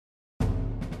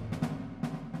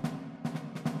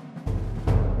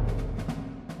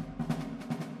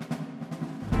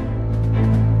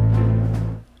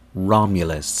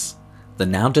Romulus, the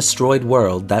now destroyed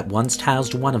world that once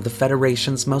housed one of the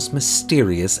Federation's most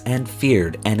mysterious and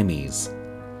feared enemies.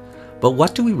 But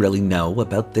what do we really know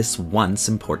about this once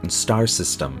important star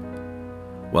system?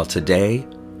 Well, today,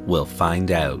 we'll find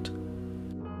out.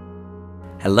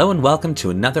 Hello and welcome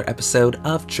to another episode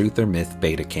of Truth or Myth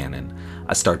Beta Canon,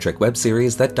 a Star Trek web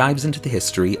series that dives into the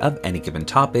history of any given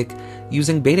topic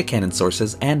using beta canon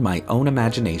sources and my own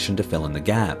imagination to fill in the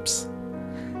gaps.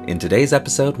 In today's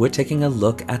episode, we're taking a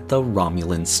look at the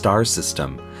Romulan Star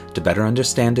System to better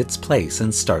understand its place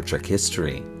in Star Trek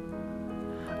history.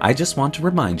 I just want to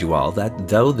remind you all that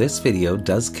though this video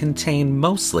does contain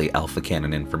mostly alpha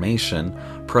canon information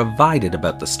provided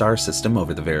about the star system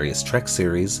over the various Trek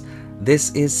series,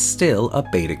 this is still a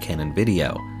beta canon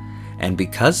video. And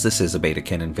because this is a beta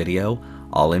canon video,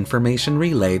 all information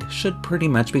relayed should pretty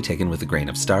much be taken with a grain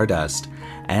of stardust,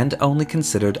 and only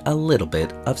considered a little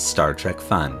bit of Star Trek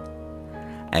fun.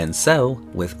 And so,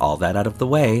 with all that out of the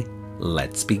way,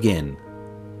 let's begin.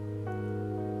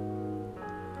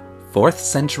 4th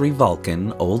century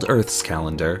Vulcan, Old Earth's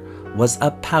calendar, was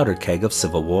a powder keg of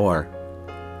civil war.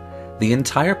 The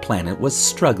entire planet was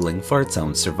struggling for its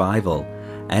own survival,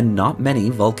 and not many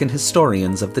Vulcan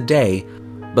historians of the day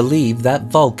believed that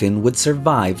Vulcan would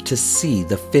survive to see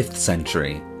the 5th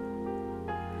century.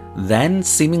 Then,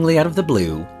 seemingly out of the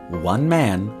blue, one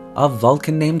man, a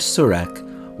Vulcan named Surak,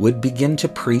 would begin to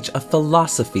preach a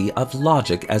philosophy of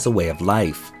logic as a way of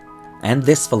life, and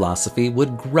this philosophy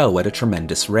would grow at a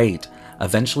tremendous rate,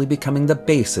 eventually becoming the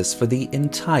basis for the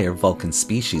entire Vulcan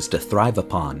species to thrive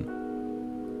upon.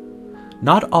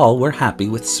 Not all were happy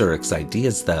with Surak's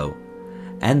ideas though,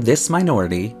 and this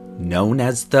minority, known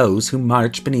as those who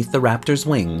march beneath the Raptor's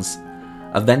wings,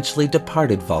 eventually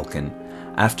departed Vulcan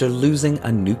after losing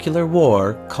a nuclear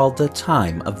war called the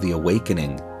Time of the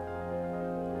Awakening.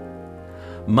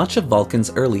 Much of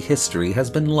Vulcan's early history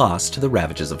has been lost to the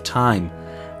ravages of time,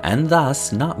 and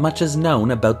thus not much is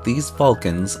known about these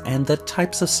Vulcans and the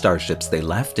types of starships they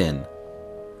left in.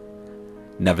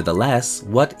 Nevertheless,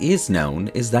 what is known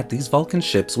is that these Vulcan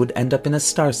ships would end up in a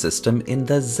star system in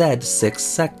the Z6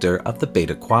 sector of the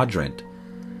Beta Quadrant,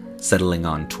 settling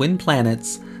on twin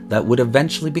planets that would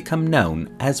eventually become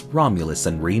known as Romulus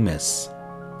and Remus.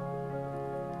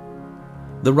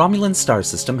 The Romulan Star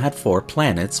System had 4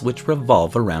 planets which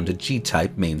revolve around a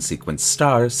G-type main sequence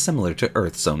star similar to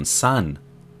Earth's own sun.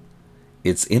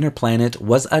 Its inner planet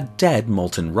was a dead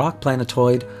molten rock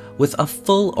planetoid with a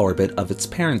full orbit of its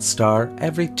parent star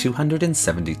every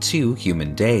 272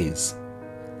 human days.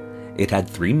 It had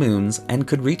 3 moons and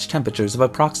could reach temperatures of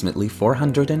approximately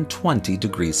 420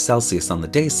 degrees Celsius on the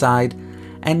day side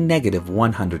and negative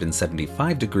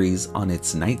 175 degrees on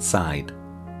its night side.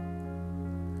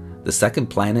 The second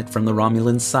planet from the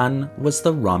Romulan sun was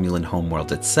the Romulan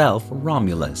homeworld itself,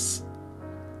 Romulus.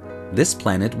 This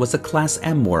planet was a Class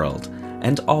M world,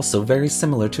 and also very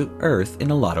similar to Earth in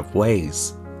a lot of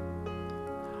ways.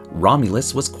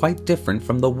 Romulus was quite different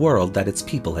from the world that its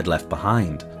people had left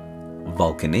behind.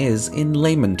 Vulcan is, in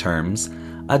layman terms,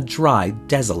 a dry,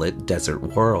 desolate desert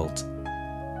world.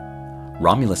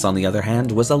 Romulus, on the other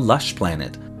hand, was a lush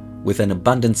planet, with an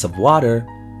abundance of water,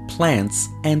 plants,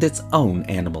 and its own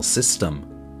animal system.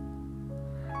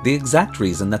 The exact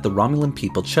reason that the Romulan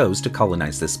people chose to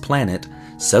colonize this planet,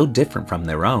 so different from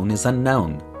their own, is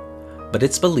unknown, but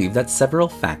it's believed that several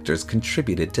factors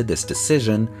contributed to this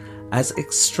decision as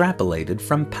extrapolated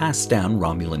from passed-down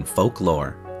Romulan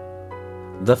folklore.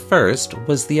 The first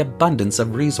was the abundance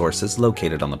of resources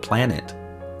located on the planet.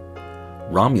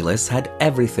 Romulus had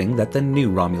everything that the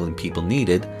new Romulan people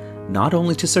needed, not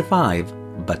only to survive,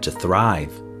 but to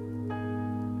thrive.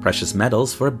 Precious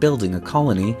metals for building a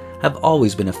colony have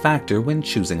always been a factor when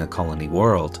choosing a colony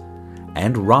world,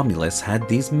 and Romulus had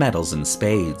these metals in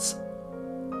spades.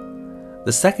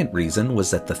 The second reason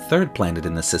was that the third planet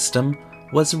in the system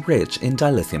was rich in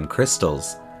dilithium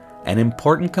crystals, an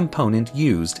important component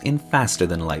used in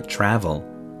faster-than-light travel.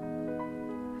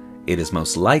 It is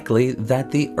most likely that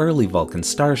the early Vulcan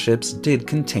starships did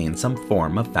contain some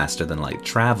form of faster-than-light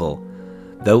travel,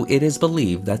 though it is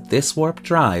believed that this warp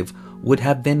drive would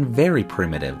have been very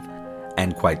primitive,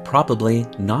 and quite probably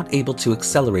not able to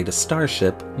accelerate a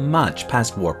starship much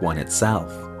past Warp 1 itself.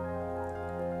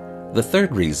 The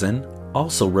third reason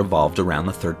also revolved around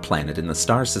the third planet in the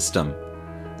star system,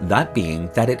 that being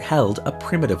that it held a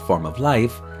primitive form of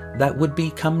life that would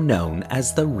become known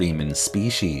as the Reman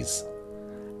species,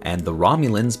 and the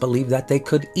Romulans believed that they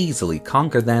could easily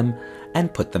conquer them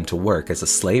and put them to work as a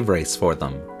slave race for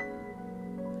them.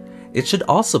 It should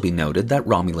also be noted that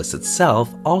Romulus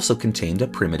itself also contained a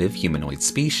primitive humanoid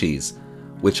species,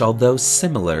 which although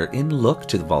similar in look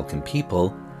to the Vulcan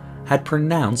people, had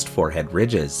pronounced forehead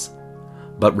ridges.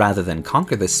 But rather than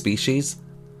conquer this species,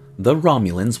 the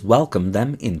Romulans welcomed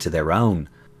them into their own,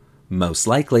 most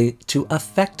likely to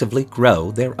effectively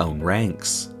grow their own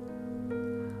ranks.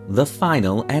 The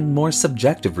final and more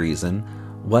subjective reason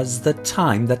was the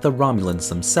time that the Romulans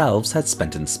themselves had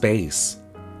spent in space.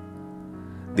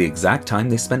 The exact time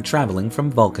they spent traveling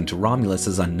from Vulcan to Romulus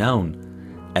is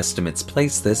unknown. Estimates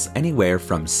place this anywhere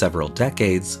from several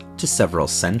decades to several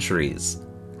centuries.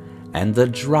 And the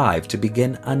drive to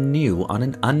begin anew on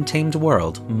an untamed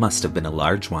world must have been a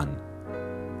large one.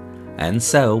 And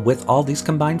so, with all these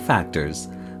combined factors,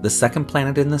 the second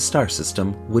planet in the star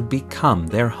system would become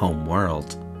their home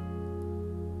world.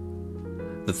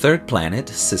 The third planet,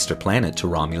 sister planet to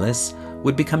Romulus,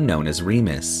 would become known as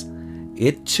Remus.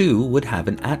 It too would have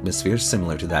an atmosphere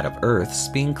similar to that of Earth's,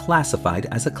 being classified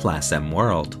as a Class M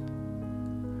world.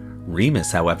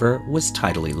 Remus, however, was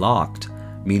tidally locked,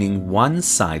 meaning one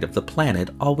side of the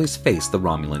planet always faced the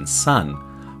Romulan sun,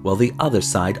 while the other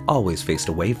side always faced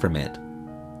away from it.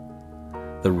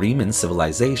 The Reman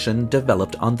civilization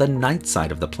developed on the night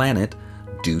side of the planet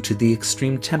due to the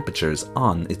extreme temperatures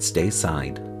on its day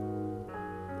side.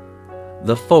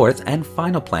 The fourth and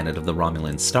final planet of the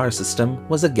Romulan star system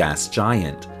was a gas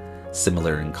giant,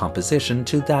 similar in composition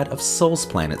to that of Sol's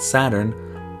planet Saturn.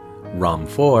 Rom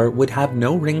 4 would have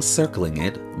no rings circling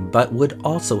it, but would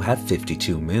also have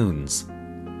 52 moons.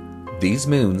 These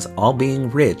moons all being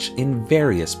rich in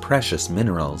various precious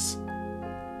minerals.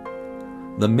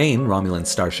 The main Romulan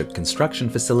starship construction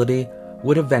facility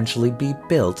would eventually be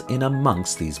built in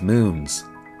amongst these moons.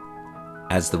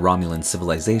 As the Romulan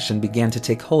civilization began to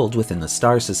take hold within the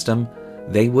star system,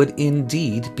 they would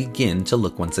indeed begin to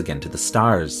look once again to the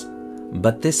stars.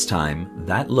 But this time,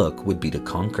 that look would be to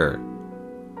conquer.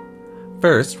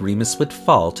 First, Remus would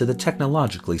fall to the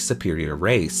technologically superior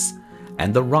race,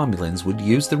 and the Romulans would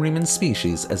use the Reman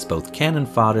species as both cannon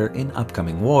fodder in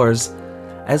upcoming wars,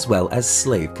 as well as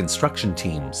slave construction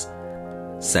teams,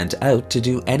 sent out to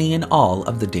do any and all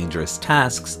of the dangerous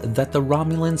tasks that the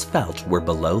Romulans felt were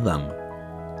below them.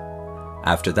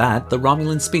 After that, the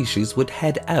Romulan species would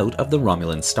head out of the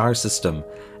Romulan star system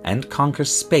and conquer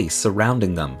space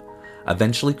surrounding them,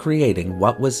 eventually creating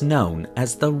what was known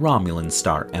as the Romulan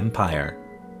Star Empire.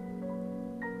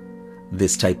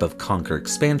 This type of conquer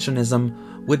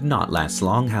expansionism would not last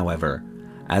long, however,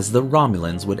 as the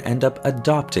Romulans would end up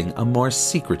adopting a more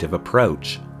secretive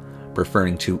approach,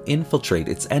 preferring to infiltrate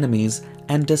its enemies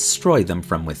and destroy them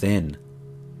from within.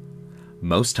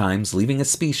 Most times leaving a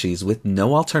species with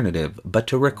no alternative but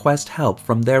to request help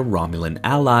from their Romulan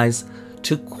allies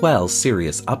to quell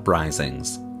serious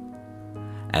uprisings.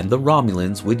 And the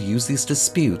Romulans would use these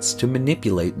disputes to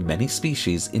manipulate many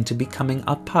species into becoming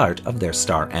a part of their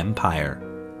star empire.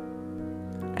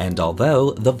 And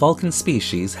although the Vulcan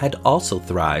species had also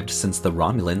thrived since the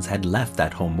Romulans had left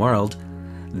that home world,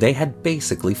 they had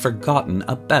basically forgotten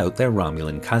about their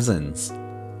Romulan cousins.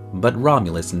 But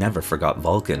Romulus never forgot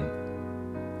Vulcan,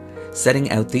 setting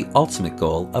out the ultimate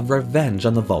goal of revenge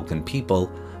on the Vulcan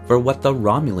people for what the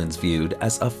Romulans viewed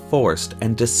as a forced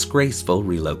and disgraceful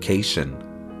relocation.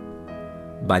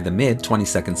 By the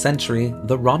mid-22nd century,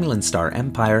 the Romulan Star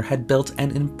Empire had built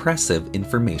an impressive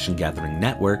information-gathering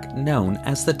network known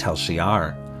as the Tel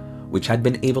Shiar, which had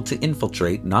been able to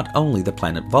infiltrate not only the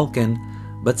planet Vulcan,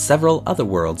 but several other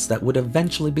worlds that would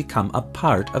eventually become a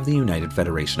part of the United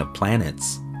Federation of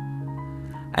Planets.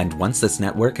 And once this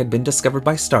network had been discovered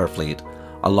by Starfleet,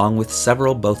 along with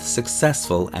several both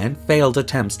successful and failed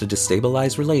attempts to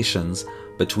destabilize relations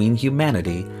between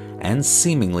humanity and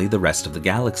seemingly the rest of the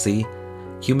galaxy,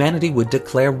 humanity would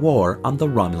declare war on the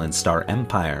Romulan Star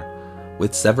Empire,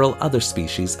 with several other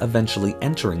species eventually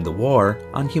entering the war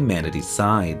on humanity's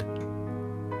side.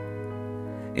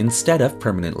 Instead of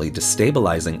permanently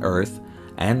destabilizing Earth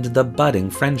and the budding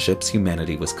friendships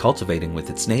humanity was cultivating with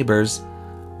its neighbors,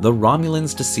 the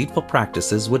Romulans' deceitful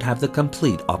practices would have the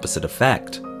complete opposite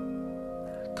effect,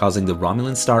 causing the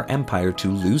Romulan Star Empire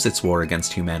to lose its war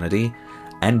against humanity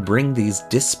and bring these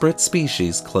disparate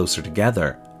species closer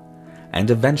together,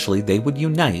 and eventually they would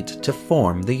unite to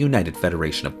form the United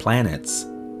Federation of Planets.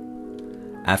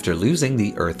 After losing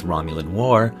the Earth-Romulan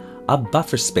War, a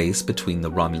buffer space between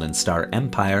the Romulan Star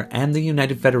Empire and the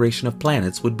United Federation of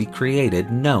Planets would be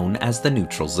created, known as the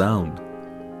Neutral Zone,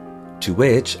 to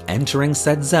which entering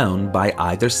said zone by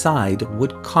either side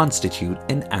would constitute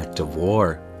an act of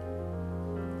war.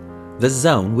 The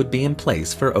zone would be in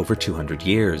place for over 200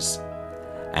 years,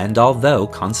 and although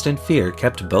constant fear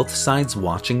kept both sides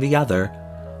watching the other,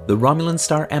 the Romulan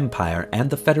Star Empire and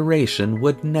the Federation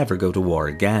would never go to war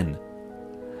again.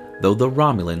 though the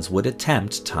Romulans would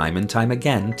attempt time and time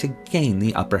again to gain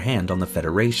the upper hand on the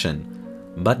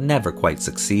Federation, but never quite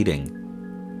succeeding.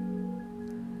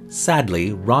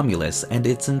 Sadly, Romulus and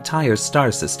its entire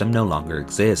star system no longer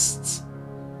exists.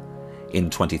 In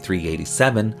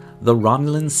 2387, the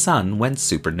Romulan sun went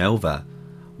supernova,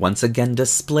 once again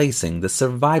displacing the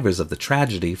survivors of the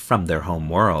tragedy from their home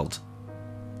world.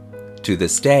 To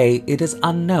this day, it is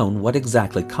unknown what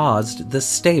exactly caused the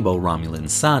stable Romulan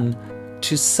sun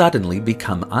to suddenly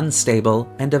become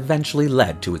unstable and eventually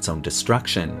led to its own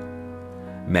destruction.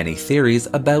 Many theories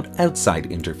about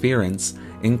outside interference,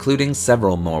 including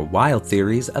several more wild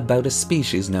theories about a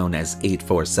species known as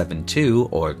 8472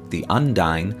 or the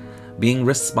Undine, being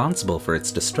responsible for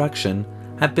its destruction,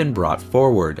 have been brought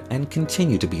forward and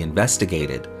continue to be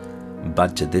investigated,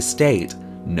 but to this date,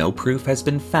 no proof has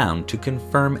been found to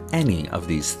confirm any of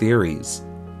these theories.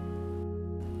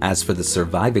 As for the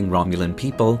surviving Romulan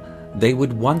people, they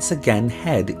would once again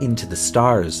head into the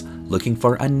stars, looking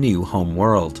for a new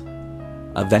homeworld,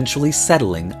 eventually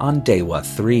settling on Dewa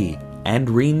 3 and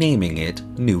renaming it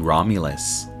New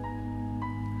Romulus.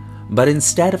 But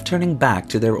instead of turning back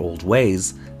to their old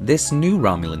ways, this new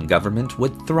Romulan government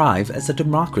would thrive as a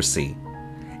democracy,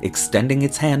 extending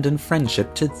its hand in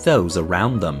friendship to those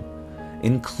around them,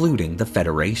 including the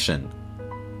Federation.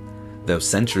 Though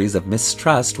centuries of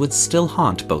mistrust would still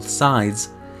haunt both sides,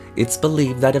 it's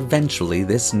believed that eventually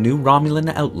this new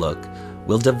Romulan outlook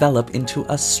will develop into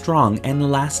a strong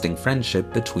and lasting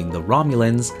friendship between the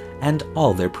Romulans and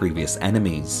all their previous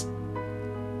enemies.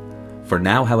 For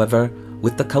now, however,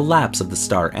 with the collapse of the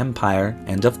Star Empire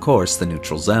and of course the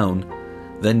Neutral Zone,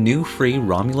 the new free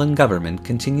Romulan government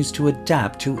continues to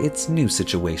adapt to its new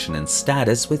situation and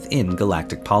status within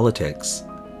galactic politics,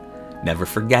 never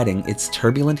forgetting its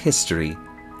turbulent history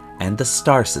and the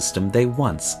star system they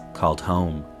once called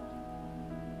home.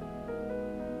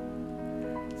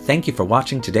 Thank you for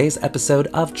watching today's episode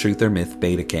of Truth or Myth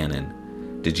Beta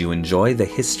Canon. Did you enjoy the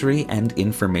history and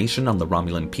information on the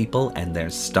Romulan people and their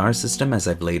star system as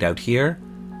I've laid out here?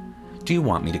 Do you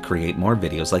want me to create more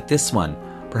videos like this one,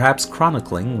 perhaps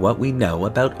chronicling what we know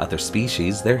about other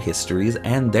species, their histories,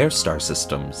 and their star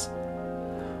systems?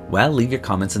 Well, leave your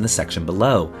comments in the section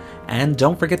below, and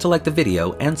don't forget to like the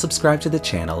video and subscribe to the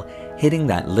channel, hitting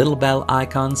that little bell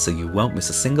icon so you won't miss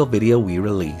a single video we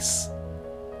release.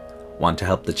 Want to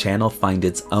help the channel find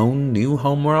its own new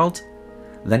homeworld?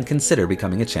 Then consider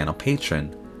becoming a channel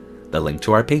patron. The link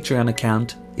to our Patreon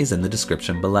account is in the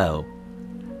description below.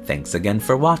 Thanks again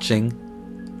for watching.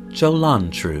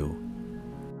 Jolantru.